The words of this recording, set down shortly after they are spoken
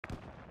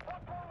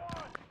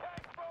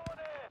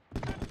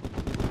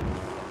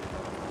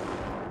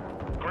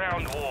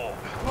armed war.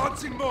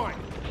 Launching mine.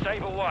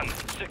 Sabre 1,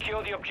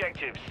 secure the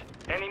objectives.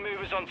 Any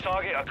movers on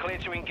target are clear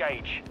to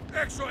engage.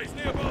 X-rays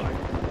nearby.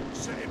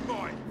 Setting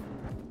mine.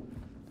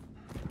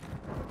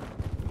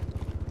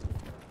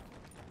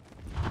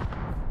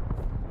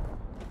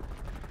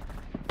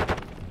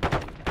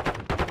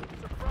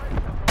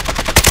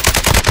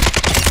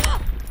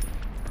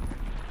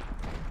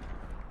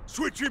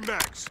 Switching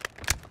max.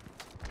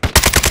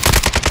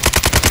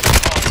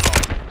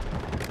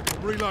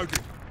 I'm reloading.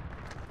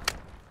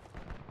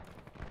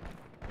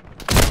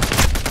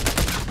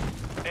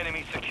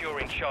 Enemy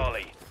securing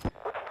Charlie.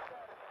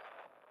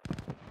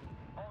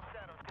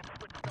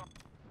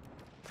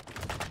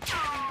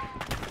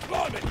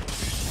 Blimey!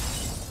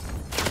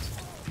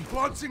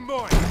 Launching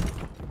mine.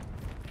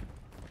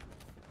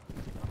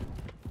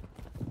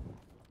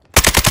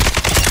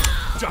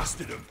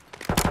 Dusted him.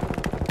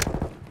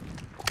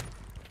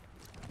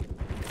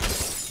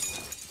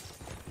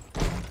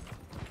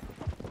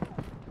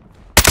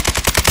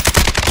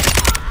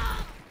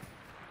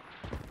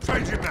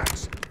 Changing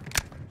max.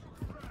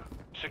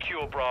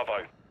 Secure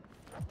Bravo.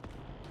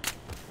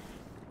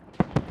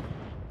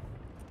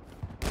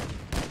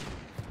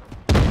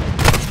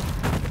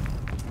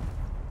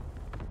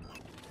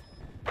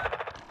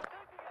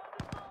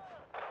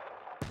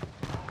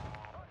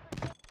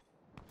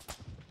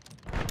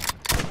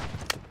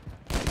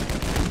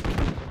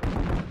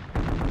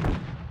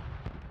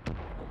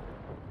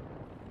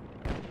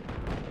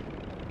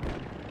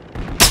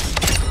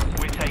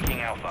 We're taking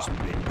Alpha.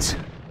 Spit.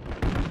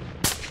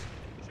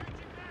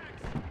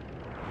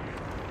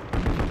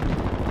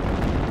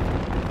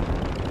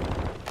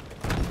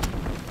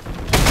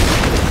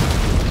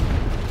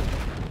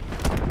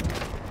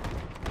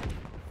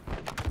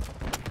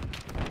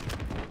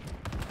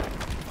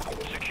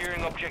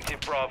 Securing objective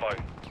Bravo.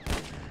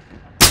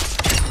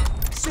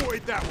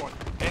 Sorted that one.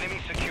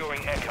 Enemy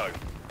securing Echo.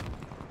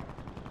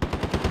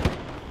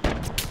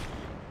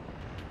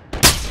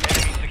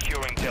 Enemy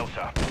securing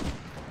Delta.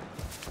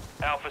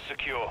 Alpha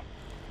secure.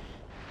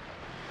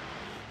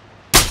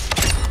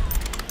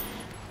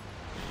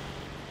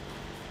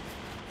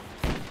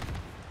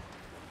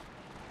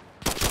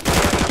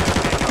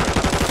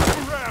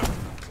 Around.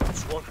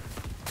 That's one.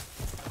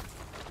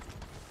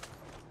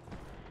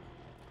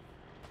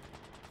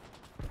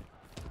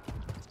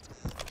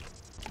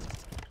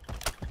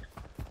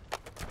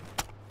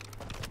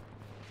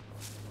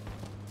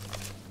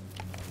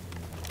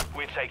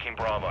 We're taking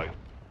Bravo.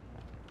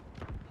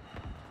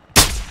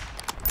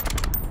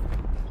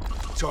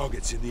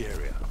 Targets in the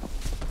area.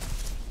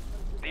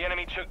 The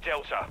enemy took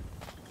Delta.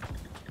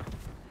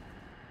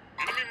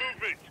 Enemy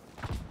movement!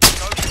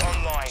 Ghost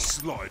online.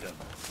 Slide 'em.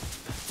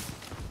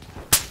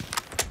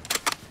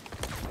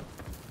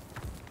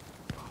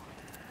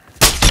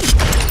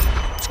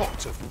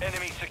 Topped 'em.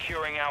 Enemy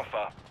securing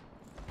Alpha.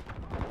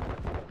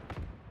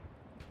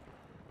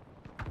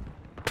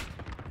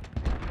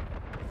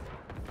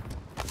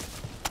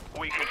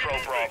 We control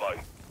Bravo.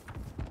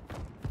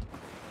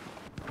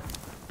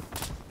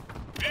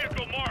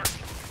 Vehicle marked!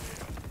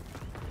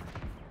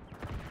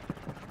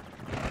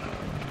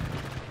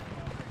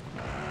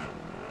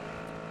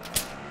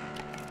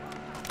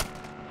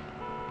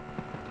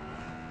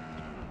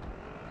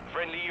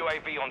 Friendly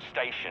UAV on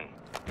station.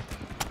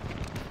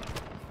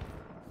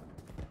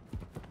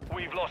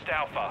 We've lost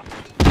Alpha.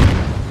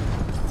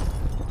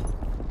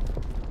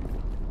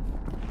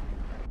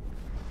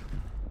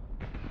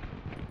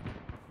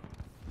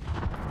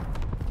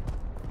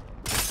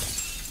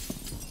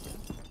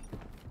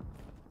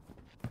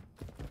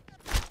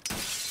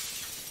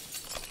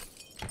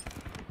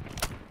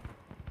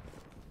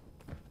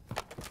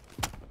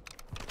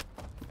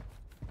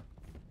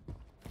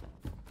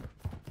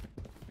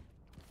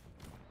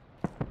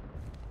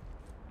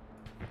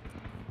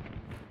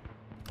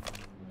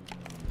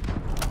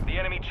 The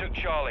enemy took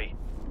Charlie.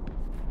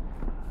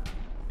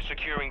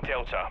 Securing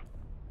Delta.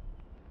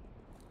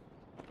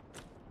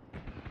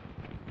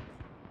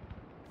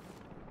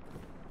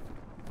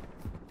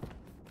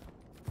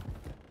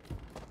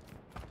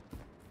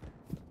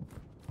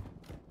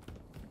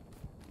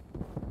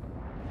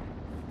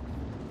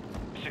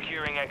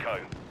 Securing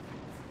Echo.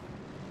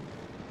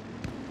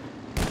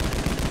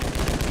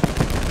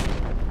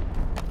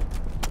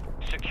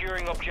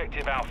 Securing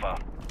objective Alpha.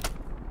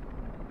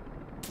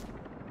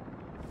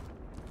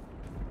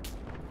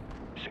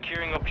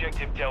 Securing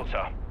objective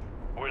Delta.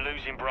 We're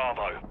losing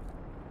Bravo.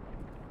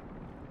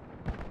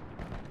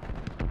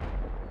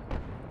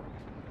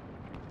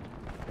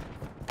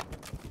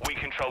 We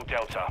control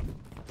Delta.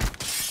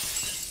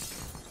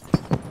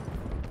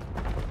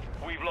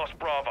 We've lost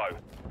Bravo.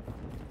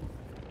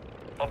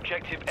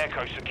 Objective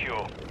Echo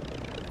secure.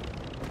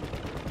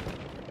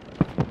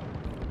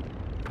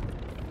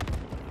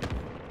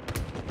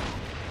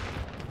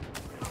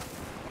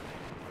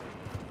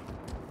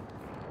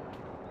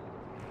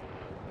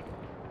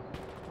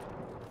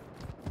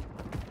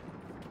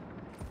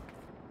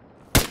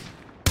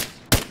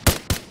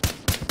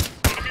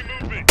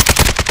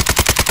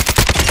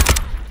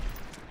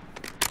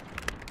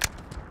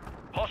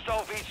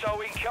 Hostile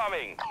VTOL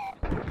incoming.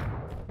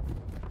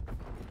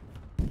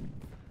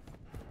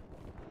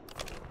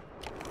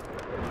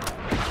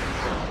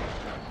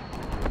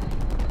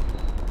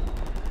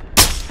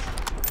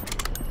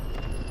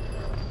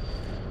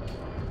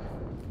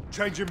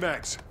 Changing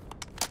mags.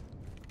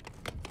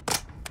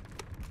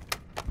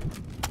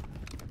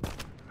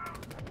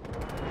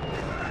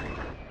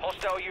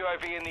 Hostile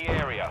UAV in the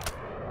area.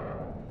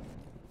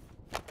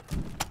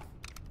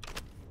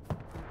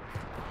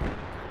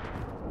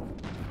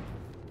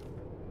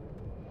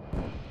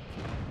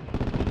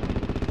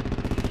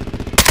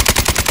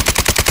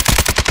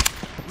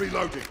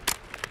 Reloading.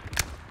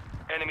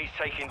 Enemies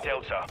taking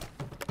Delta.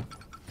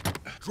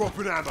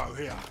 Dropping ammo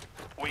here.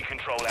 We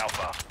control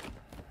Alpha.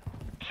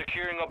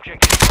 Securing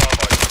objective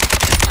Bravo.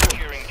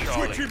 Securing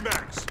Charlie. Switching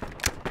mags.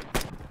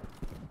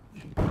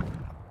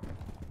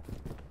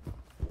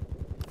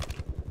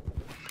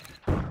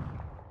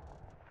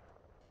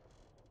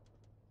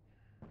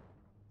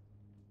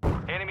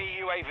 Enemy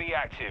UAV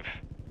active.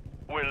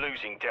 We're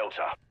losing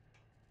Delta.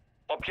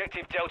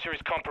 Objective Delta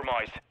is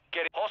compromised.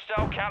 Get it.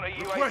 Hostile counter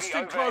UAV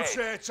Requesting overhead. close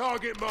air.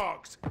 Target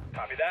marked.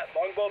 Copy that.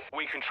 Longbow.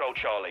 We control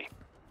Charlie.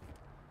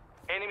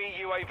 Enemy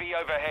UAV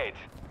overhead.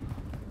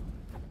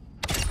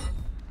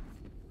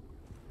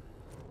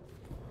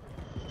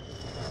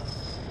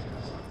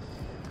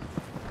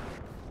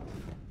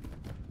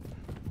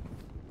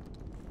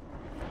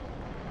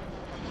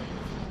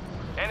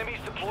 Enemies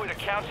deployed a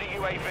counter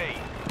UAV.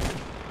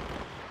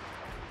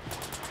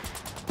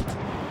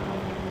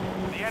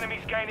 The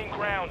enemy's gaining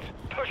ground.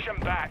 Push them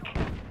back.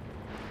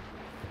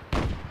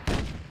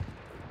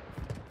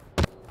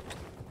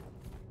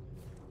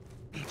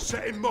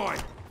 Set in mine.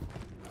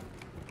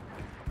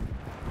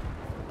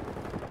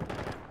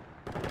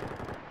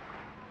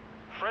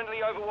 Friendly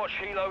Overwatch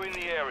helo in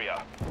the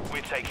area.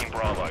 We're taking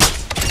Bravo.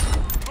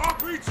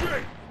 RPG!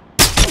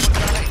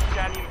 Gunner is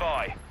standing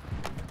by.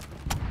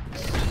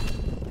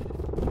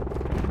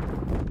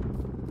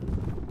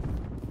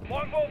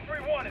 Longbow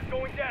 3-1 is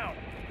going down.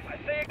 I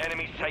say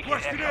enemies taking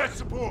Requesting Echo. air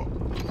support.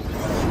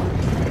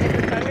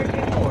 Thunder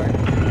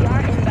 2-4. We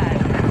are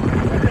inbound.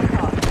 Looking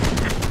talk.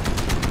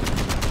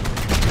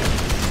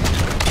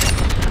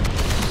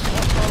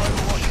 Hostile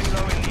Overwatch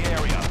helo in the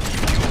area.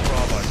 Secure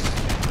Bravo.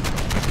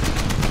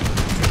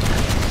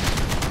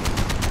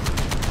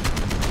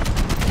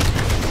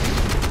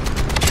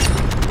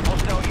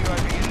 Hostile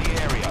UAV in the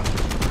area.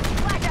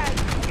 Flash out.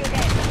 Good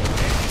hit.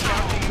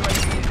 Counter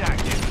UAV is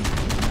active.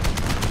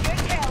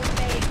 Good kills,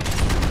 mate.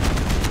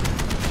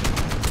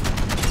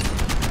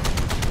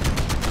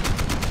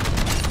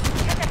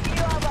 Just a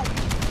few of them.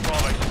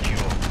 Bravo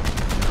secure.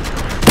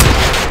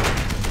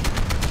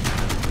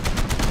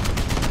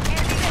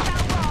 Enemy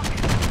missile rock.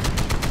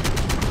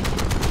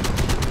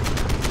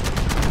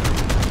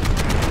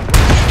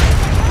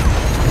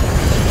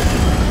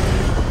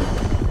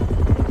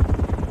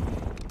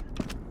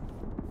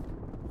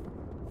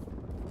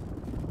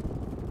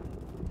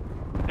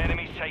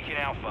 Enemies taking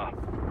Alpha.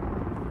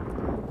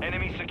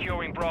 Enemy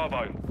securing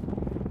Bravo.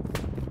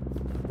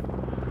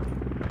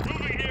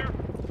 Moving here.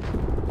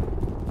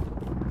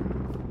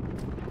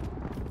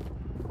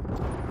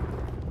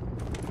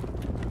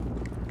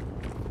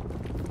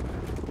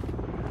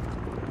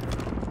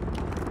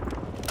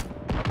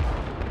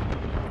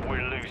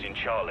 We're losing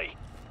Charlie.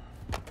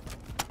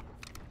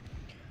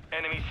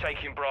 Enemies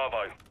taking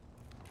Bravo.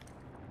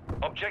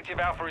 Objective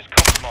Alpha is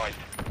compromised.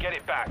 Get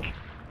it back.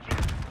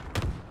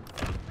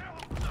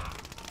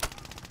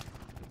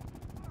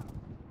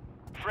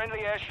 Friendly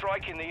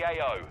airstrike in the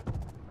AO.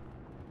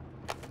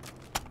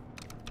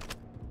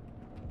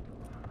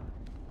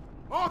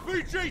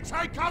 RPG,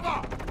 take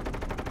cover!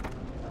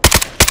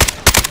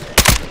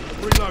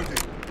 Reloading.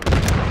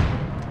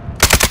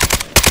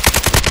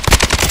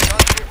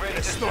 Gunship ready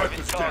to serve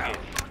its Sniper's down.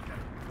 targets.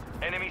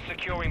 Enemy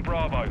securing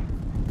Bravo.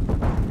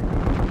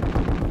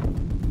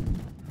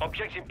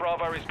 Objective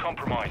Bravo is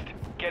compromised.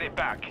 Get it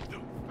back.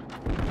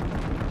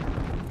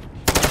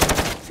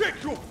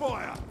 Check your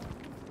fire!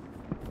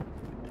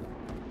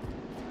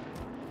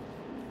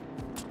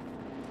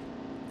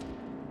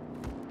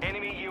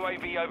 Enemy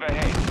UAV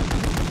overhead.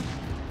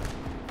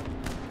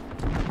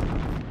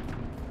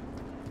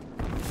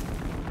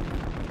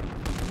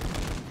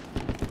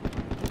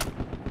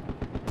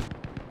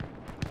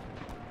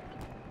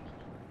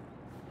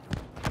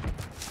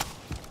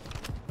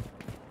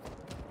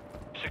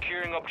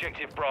 Securing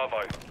objective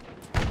Bravo.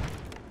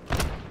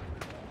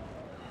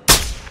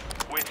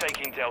 We're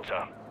taking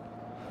Delta.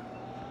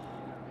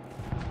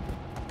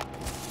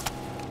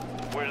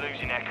 We're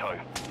losing Echo.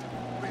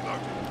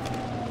 Reloading.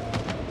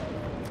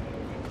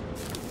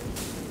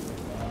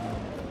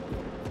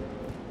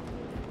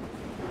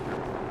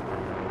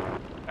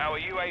 Our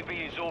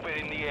UAV is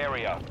orbiting the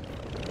area.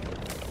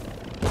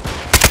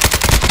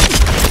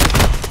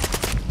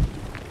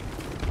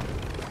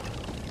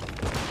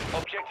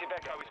 Objective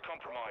Echo is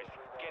compromised.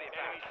 Get it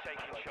back. Enemies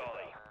taking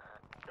Charlie.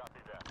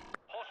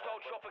 Hostile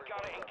chopper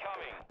gunner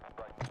incoming.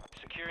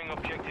 Securing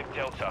objective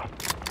Delta.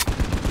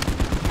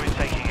 We're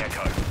taking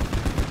Echo.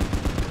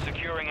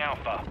 Securing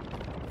Alpha.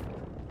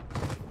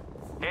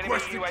 Enemy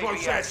Requesting close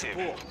UAV air active.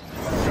 support.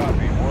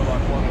 Copy.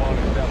 Warlock 1-1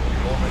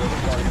 establishing orbit of the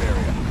target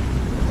area.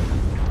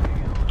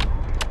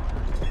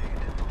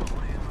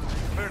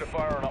 Clear to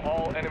fire on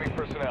all enemy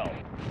personnel.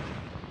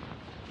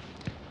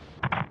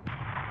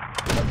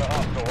 At the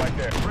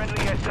right there.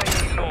 Friendly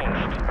SAE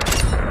launched.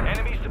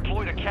 Enemies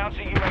deployed a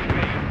counter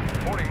UAV.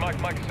 Reporting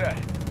Mike set.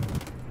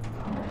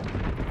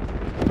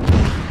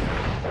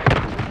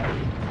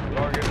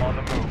 Target on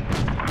the move.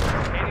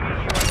 Enemy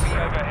UAV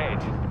overhead.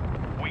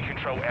 We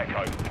control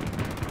Echo.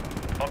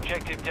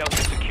 Objective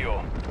Delta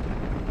secure.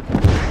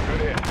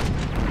 Good hit.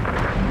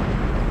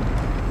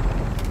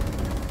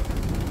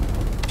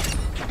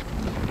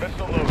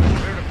 Pistol loaded.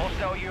 Clear to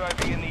Hostile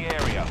UAV in the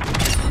area.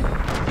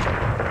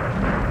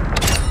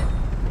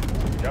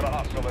 Got a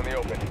hostile in the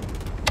open.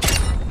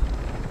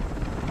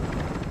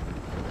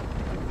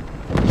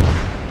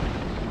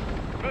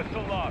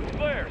 Pistol lock.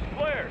 Flares.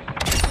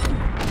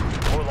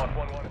 Warlock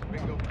 1-1 is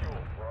bingo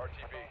fuel for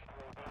RTB.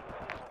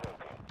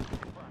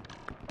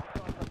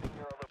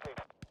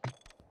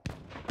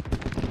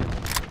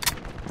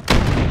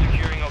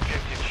 Securing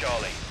objective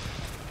Charlie.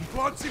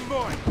 Plants in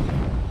mine.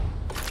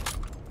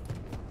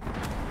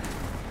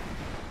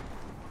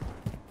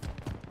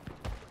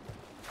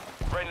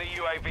 Friendly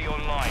UAV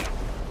online.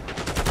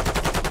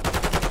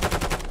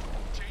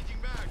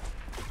 Changing mag.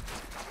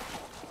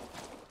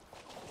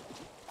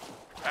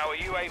 Our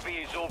UAV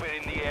is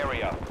orbiting the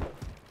area.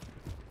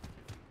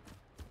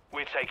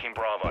 We're taking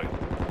Bravo.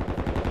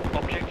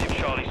 Objective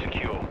Charlie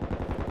secure.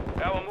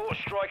 Our mortar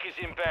strike is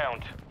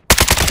inbound.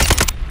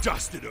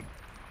 Dusted them.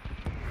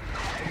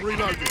 I'm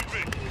reloading.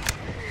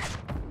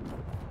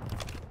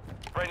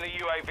 Friendly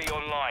UAV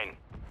online.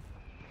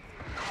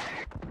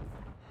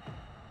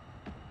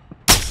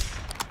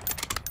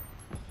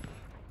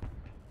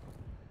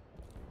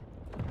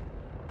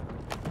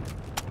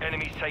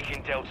 Enemies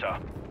taking Delta.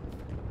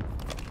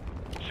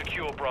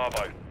 Secure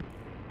Bravo.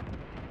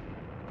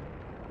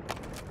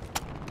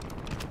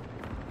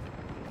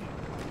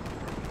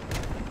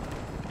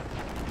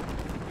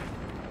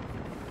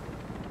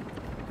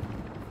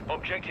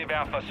 Objective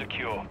Alpha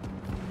secure.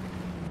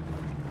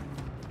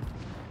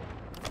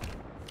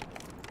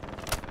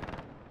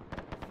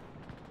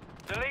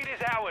 The lead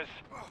is ours.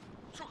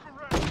 Took a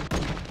round.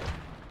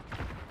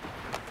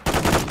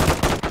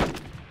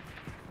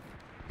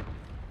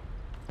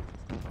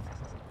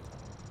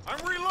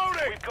 I'm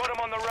reloading. We've got them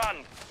on the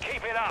run.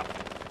 Keep it up.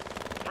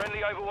 Friendly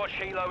Overwatch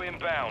helo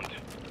inbound.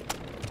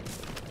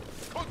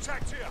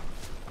 Contact here.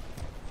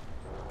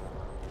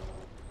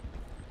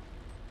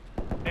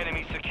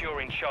 Enemy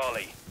securing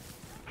Charlie.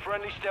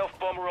 Friendly stealth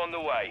bomber on the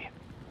way.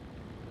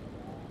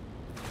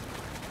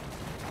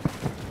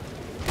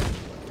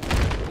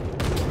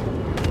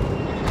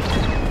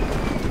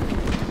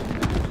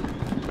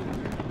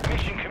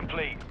 Mission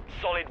complete.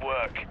 Solid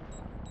work.